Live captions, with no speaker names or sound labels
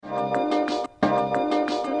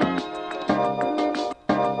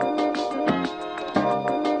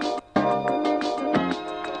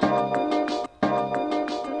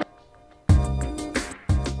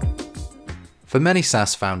For many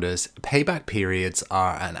SaaS founders, payback periods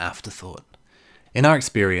are an afterthought. In our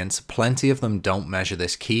experience, plenty of them don't measure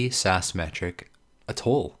this key SaaS metric at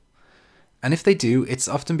all. And if they do, it's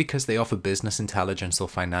often because they offer business intelligence or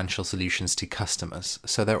financial solutions to customers,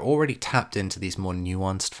 so they're already tapped into these more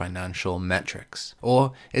nuanced financial metrics.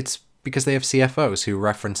 Or it's because they have CFOs who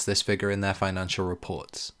reference this figure in their financial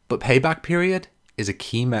reports. But payback period is a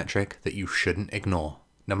key metric that you shouldn't ignore,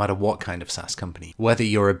 no matter what kind of SaaS company. Whether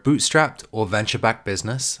you're a bootstrapped or venture-backed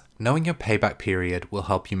business, knowing your payback period will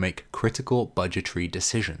help you make critical budgetary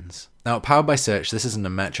decisions. Now, at Powered by Search, this isn't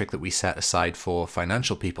a metric that we set aside for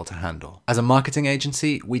financial people to handle. As a marketing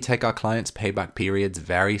agency, we take our clients' payback periods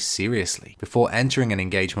very seriously. Before entering an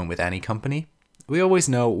engagement with any company, we always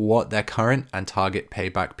know what their current and target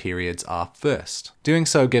payback periods are first. Doing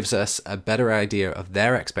so gives us a better idea of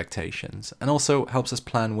their expectations and also helps us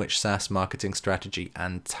plan which SaaS marketing strategy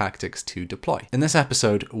and tactics to deploy. In this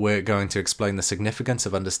episode, we're going to explain the significance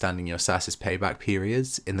of understanding your SaaS's payback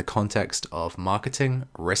periods in the context of marketing,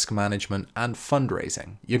 risk management, and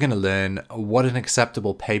fundraising. You're going to learn what an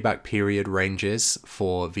acceptable payback period range is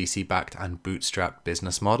for VC-backed and bootstrapped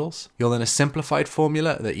business models. You'll learn a simplified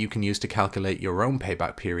formula that you can use to calculate your own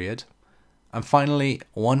payback period. And finally,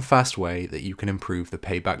 one fast way that you can improve the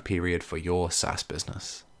payback period for your SaaS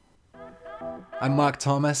business. I'm Mark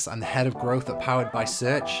Thomas, I'm the head of growth at Powered by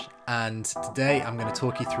Search, and today I'm going to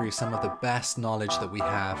talk you through some of the best knowledge that we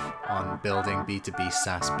have on building B2B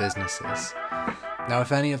SaaS businesses. Now,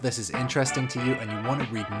 if any of this is interesting to you and you want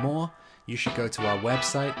to read more, you should go to our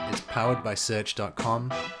website, it's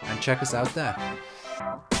poweredbysearch.com, and check us out there.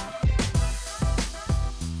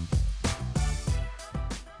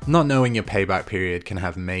 Not knowing your payback period can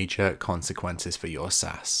have major consequences for your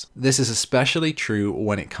SaaS. This is especially true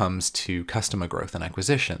when it comes to customer growth and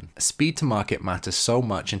acquisition. Speed to market matters so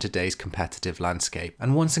much in today's competitive landscape,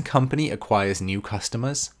 and once a company acquires new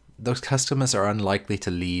customers, those customers are unlikely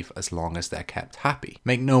to leave as long as they're kept happy.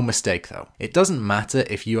 Make no mistake though, it doesn't matter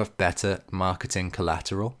if you have better marketing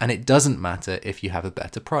collateral, and it doesn't matter if you have a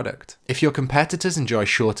better product. If your competitors enjoy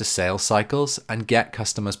shorter sales cycles and get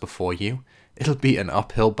customers before you, it'll be an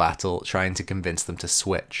uphill battle trying to convince them to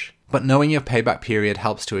switch. But knowing your payback period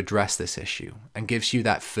helps to address this issue and gives you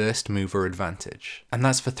that first mover advantage. And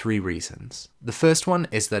that's for 3 reasons. The first one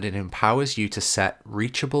is that it empowers you to set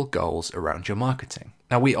reachable goals around your marketing.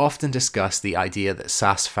 Now, we often discuss the idea that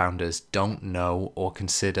SaaS founders don't know or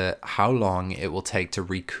consider how long it will take to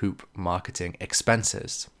recoup marketing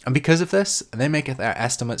expenses. And because of this, they make their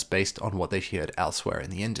estimates based on what they've heard elsewhere in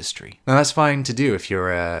the industry. Now, that's fine to do if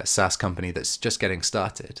you're a SaaS company that's just getting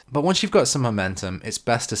started. But once you've got some momentum, it's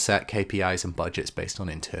best to set KPIs and budgets based on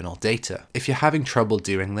internal data. If you're having trouble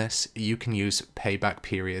doing this, you can use payback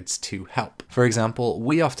periods to help. For example,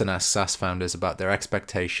 we often ask SaaS founders about their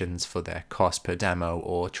expectations for their cost per demo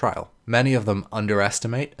or trial. Many of them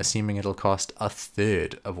underestimate, assuming it'll cost a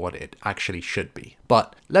third of what it actually should be.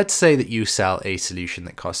 But let's say that you sell a solution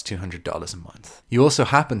that costs $200 a month. You also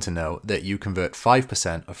happen to know that you convert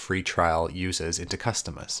 5% of free trial users into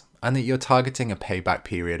customers, and that you're targeting a payback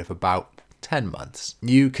period of about 10 months.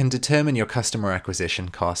 You can determine your customer acquisition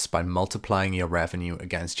costs by multiplying your revenue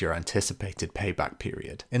against your anticipated payback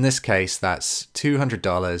period. In this case, that's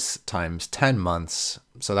 $200 times 10 months,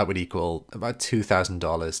 so that would equal about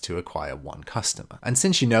 $2,000 to acquire one customer. And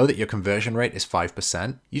since you know that your conversion rate is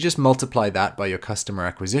 5%, you just multiply that by your customer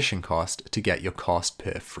acquisition cost to get your cost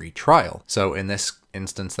per free trial. So in this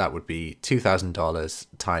instance, that would be $2,000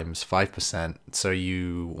 times 5%. So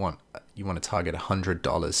you want to target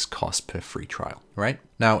 $100 cost per free trial, right?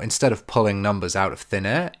 Now, instead of pulling numbers out of thin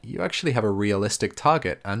air, you actually have a realistic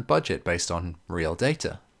target and budget based on real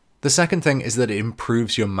data. The second thing is that it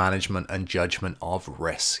improves your management and judgment of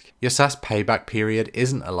risk. Your SaaS payback period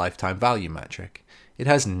isn't a lifetime value metric. It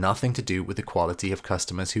has nothing to do with the quality of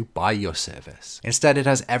customers who buy your service. Instead, it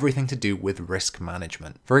has everything to do with risk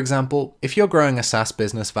management. For example, if you're growing a SaaS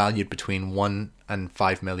business valued between $1 and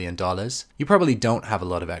 $5 million, you probably don't have a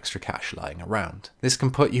lot of extra cash lying around. This can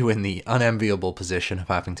put you in the unenviable position of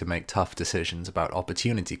having to make tough decisions about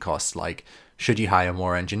opportunity costs like, should you hire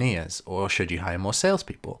more engineers or should you hire more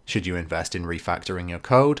salespeople? Should you invest in refactoring your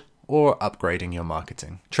code or upgrading your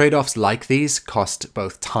marketing? Trade-offs like these cost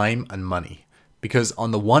both time and money. Because on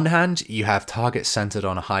the one hand, you have targets centered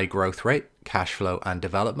on a high growth rate, cash flow, and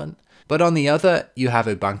development. But on the other, you have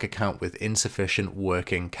a bank account with insufficient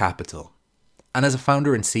working capital. And as a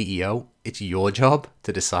founder and CEO, it's your job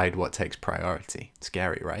to decide what takes priority.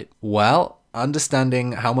 Scary, right? Well,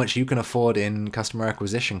 Understanding how much you can afford in customer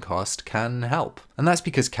acquisition cost can help. And that's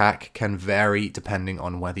because CAC can vary depending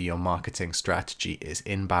on whether your marketing strategy is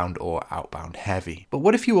inbound or outbound heavy. But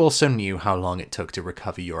what if you also knew how long it took to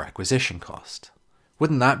recover your acquisition cost?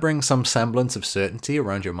 Wouldn't that bring some semblance of certainty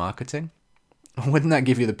around your marketing? Wouldn't that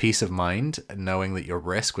give you the peace of mind knowing that your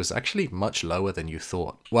risk was actually much lower than you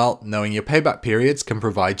thought? Well, knowing your payback periods can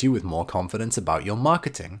provide you with more confidence about your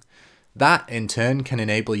marketing. That, in turn, can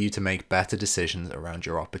enable you to make better decisions around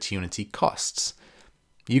your opportunity costs.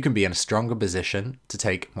 You can be in a stronger position to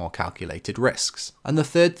take more calculated risks. And the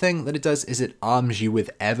third thing that it does is it arms you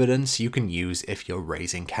with evidence you can use if you're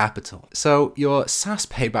raising capital. So your SaaS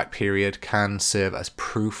payback period can serve as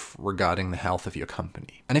proof regarding the health of your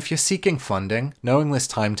company. And if you're seeking funding, knowing this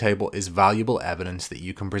timetable is valuable evidence that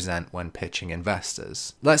you can present when pitching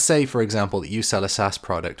investors. Let's say, for example, that you sell a SaaS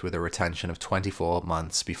product with a retention of 24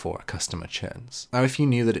 months before a customer churns. Now, if you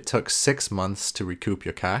knew that it took 6 months to recoup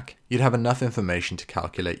your CAC, you'd have enough information to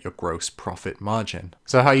calculate your gross profit margin.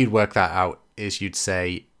 So how you'd work that out is you'd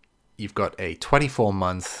say you've got a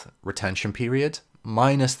 24-month retention period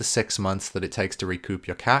minus the 6 months that it takes to recoup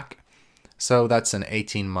your CAC. So that's an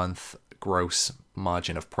 18-month gross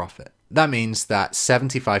margin of profit. That means that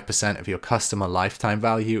 75% of your customer lifetime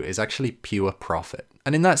value is actually pure profit.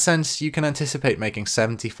 And in that sense, you can anticipate making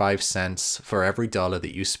 75 cents for every dollar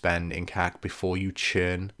that you spend in CAC before you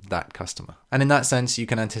churn that customer. And in that sense, you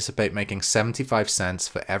can anticipate making 75 cents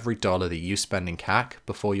for every dollar that you spend in CAC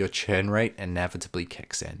before your churn rate inevitably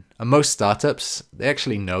kicks in. And most startups, they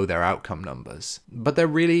actually know their outcome numbers, but they're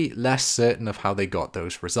really less certain of how they got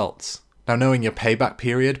those results. Now, knowing your payback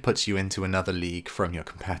period puts you into another league from your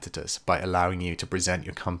competitors by allowing you to present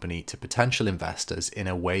your company to potential investors in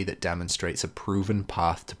a way that demonstrates a proven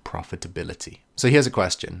path to profitability. So here's a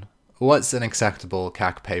question. What's an acceptable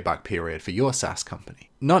CAC payback period for your SaaS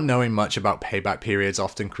company? Not knowing much about payback periods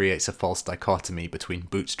often creates a false dichotomy between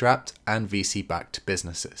bootstrapped and VC-backed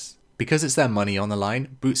businesses. Because it's their money on the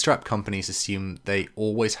line, bootstrap companies assume they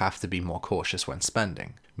always have to be more cautious when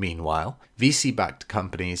spending. Meanwhile, VC-backed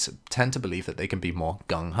companies tend to believe that they can be more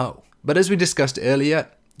gung-ho. But as we discussed earlier,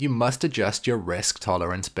 you must adjust your risk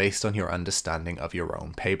tolerance based on your understanding of your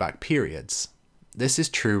own payback periods. This is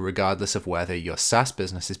true regardless of whether your SaaS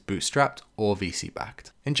business is bootstrapped or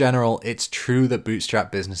VC-backed. In general, it's true that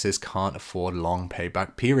bootstrap businesses can't afford long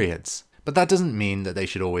payback periods. But that doesn't mean that they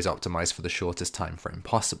should always optimize for the shortest time frame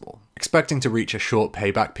possible. Expecting to reach a short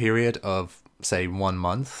payback period of, say, 1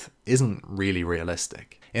 month isn't really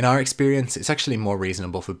realistic. In our experience, it's actually more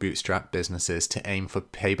reasonable for bootstrap businesses to aim for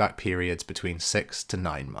payback periods between 6 to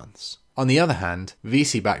 9 months. On the other hand,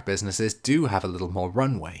 VC-backed businesses do have a little more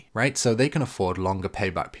runway, right? So they can afford longer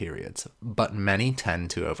payback periods, but many tend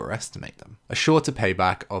to overestimate them. A shorter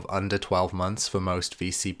payback of under 12 months for most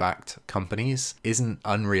VC-backed companies isn't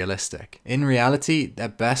unrealistic. In reality, they're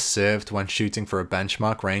best served when shooting for a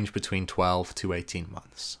benchmark range between 12 to 18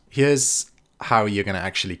 months. Here's how you're going to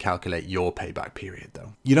actually calculate your payback period,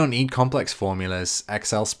 though. You don't need complex formulas,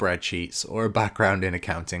 Excel spreadsheets, or a background in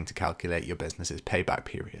accounting to calculate your business's payback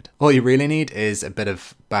period. All you really need is a bit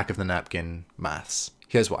of back-of-the-napkin maths.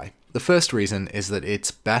 Here's why. The first reason is that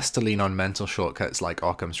it's best to lean on mental shortcuts like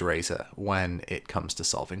Occam's razor when it comes to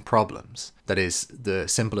solving problems. That is, the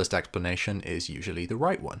simplest explanation is usually the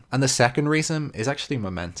right one. And the second reason is actually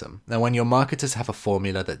momentum. Now, when your marketers have a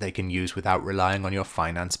formula that they can use without relying on your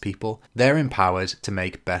finance people, they're empowered to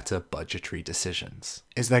make better budgetary decisions.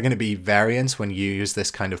 Is there going to be variance when you use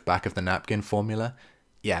this kind of back-of-the-napkin formula?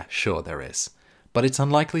 Yeah, sure there is. But it's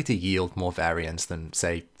unlikely to yield more variance than,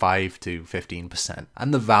 say, 5 to 15%.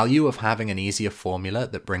 And the value of having an easier formula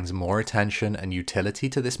that brings more attention and utility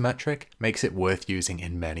to this metric makes it worth using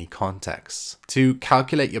in many contexts. To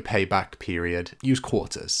calculate your payback period, use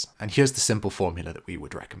quarters. And here's the simple formula that we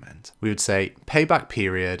would recommend. We would say payback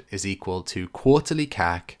period is equal to quarterly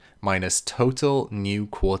CAC minus total new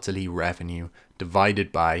quarterly revenue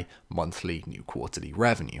divided by monthly new quarterly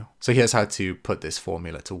revenue. So here's how to put this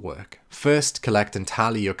formula to work. First, collect and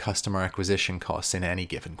tally your customer acquisition costs in any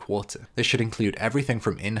given quarter. This should include everything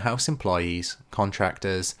from in-house employees,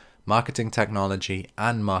 contractors, marketing technology,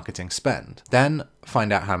 and marketing spend. Then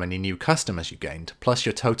find out how many new customers you gained, plus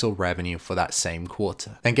your total revenue for that same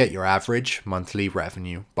quarter. Then get your average monthly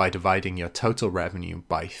revenue by dividing your total revenue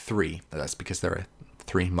by 3. That's because there are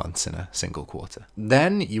 3 months in a single quarter.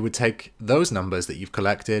 Then you would take those numbers that you've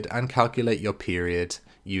collected and calculate your period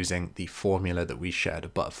using the formula that we shared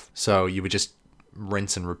above. So you would just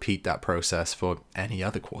rinse and repeat that process for any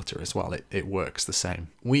other quarter as well. It works the same.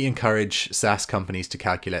 We encourage SaaS companies to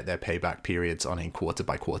calculate their payback periods on a quarter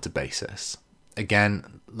by quarter basis.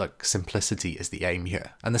 Again, look, simplicity is the aim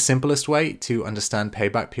here. And the simplest way to understand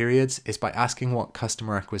payback periods is by asking what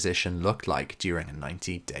customer acquisition looked like during a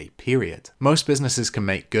 90-day period. Most businesses can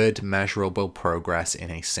make good, measurable progress in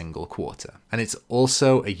a single quarter. And it's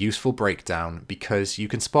also a useful breakdown because you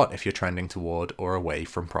can spot if you're trending toward or away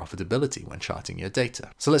from profitability when charting your data.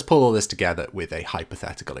 So let's pull all this together with a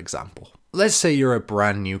hypothetical example. Let's say you're a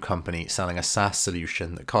brand new company selling a SaaS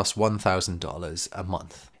solution that costs $1,000 a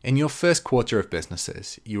month. In your first quarter of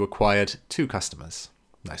businesses, you acquired 2 customers.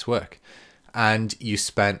 Nice work. And you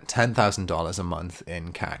spent $10,000 a month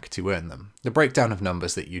in CAC to earn them. The breakdown of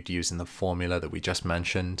numbers that you'd use in the formula that we just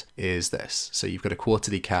mentioned is this. So you've got a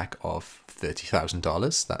quarterly CAC of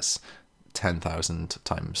 $30,000. That's 10,000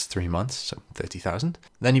 times 3 months, so 30,000.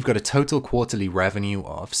 Then you've got a total quarterly revenue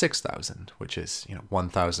of 6,000, which is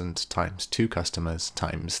 1,000 times 2 customers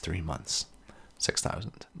times 3 months.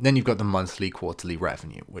 6,000. Then you've got the monthly quarterly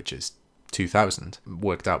revenue, which is 2,000,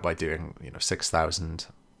 worked out by doing 6,000,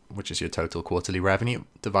 which is your total quarterly revenue,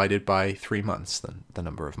 divided by 3 months, the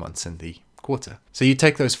number of months in the quarter. So you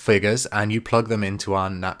take those figures and you plug them into our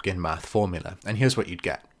napkin math formula, and here's what you'd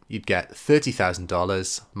get. You'd get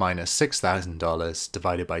 $30,000 minus $6,000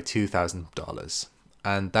 divided by $2,000.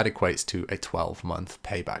 And that equates to a 12-month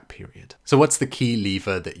payback period. So what's the key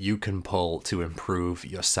lever that you can pull to improve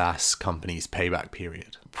your SaaS company's payback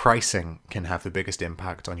period? Pricing can have the biggest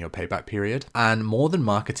impact on your payback period. And more than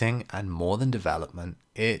marketing and more than development,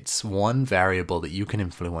 it's one variable that you can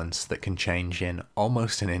influence that can change in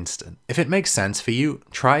almost an instant. If it makes sense for you,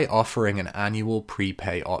 try offering an annual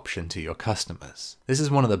prepay option to your customers. This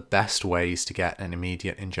is one of the best ways to get an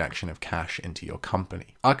immediate injection of cash into your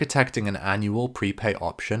company. Architecting an annual prepay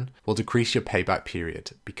option will decrease your payback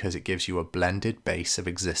period because it gives you a blended base of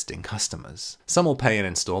existing customers. Some will pay in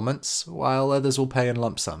installments, while others will pay in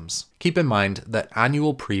lump sums. Keep in mind that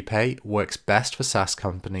annual prepay works best for SaaS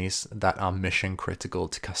companies that are mission critical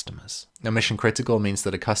to customers. Now, mission critical means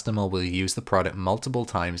that a customer will use the product multiple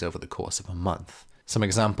times over the course of a month. Some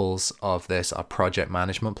examples of this are project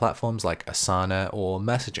management platforms like Asana or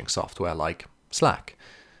messaging software like Slack.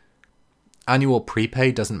 Annual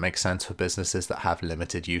prepay doesn't make sense for businesses that have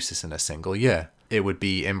limited uses in a single year. It would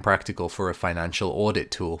be impractical for a financial audit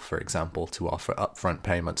tool, for example, to offer upfront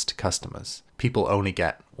payments to customers. People only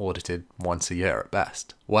get audited once a year at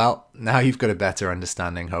best. Well, now you've got a better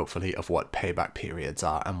understanding, hopefully, of what payback periods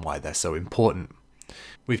are and why they're so important.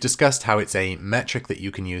 We've discussed how it's a metric that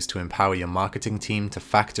you can use to empower your marketing team to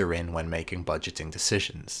factor in when making budgeting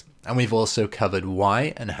decisions. And we've also covered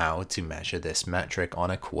why and how to measure this metric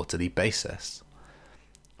on a quarterly basis.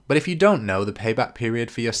 But if you don't know the payback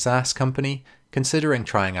period for your SaaS company, considering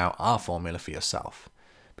trying out our formula for yourself,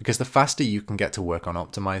 because the faster you can get to work on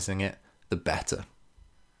optimizing it, the better.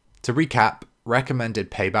 To recap,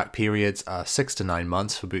 recommended payback periods are 6 to 9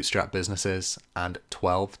 months for bootstrap businesses and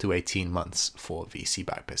 12 to 18 months for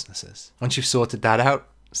VC-backed businesses. Once you've sorted that out,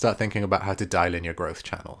 start thinking about how to dial in your growth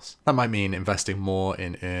channels. That might mean investing more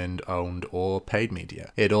in earned, owned, or paid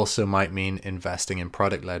media. It also might mean investing in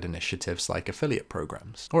product-led initiatives like affiliate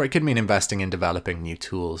programs. Or it could mean investing in developing new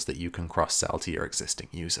tools that you can cross-sell to your existing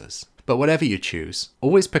users. But whatever you choose,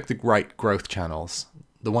 always pick the right growth channels,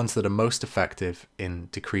 the ones that are most effective in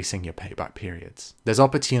decreasing your payback periods. There's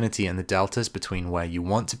opportunity in the deltas between where you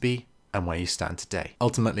want to be and where you stand today.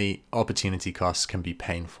 Ultimately, opportunity costs can be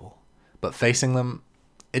painful, but facing them,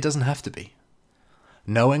 it doesn't have to be.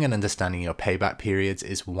 Knowing and understanding your payback periods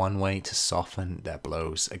is one way to soften their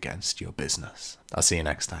blows against your business. I'll see you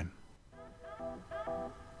next time.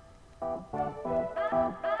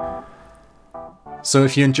 So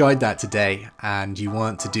if you enjoyed that today and you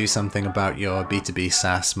want to do something about your B2B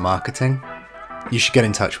SaaS marketing, you should get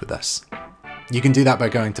in touch with us. You can do that by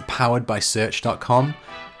going to poweredbysearch.com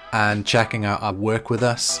and checking out our Work With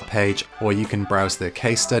Us page, or you can browse the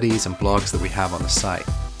case studies and blogs that we have on the site.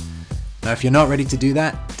 Now, if you're not ready to do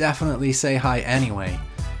that, definitely say hi anyway.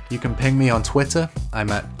 You can ping me on Twitter.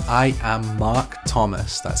 I'm at I am Mark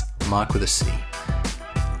Thomas. That's Mark with a C.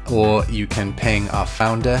 Or you can ping our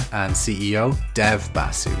founder and CEO, Dev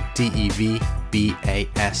Basu, DEVBASU.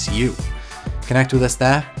 Connect with us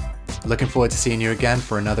there. Looking forward to seeing you again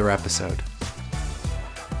for another episode.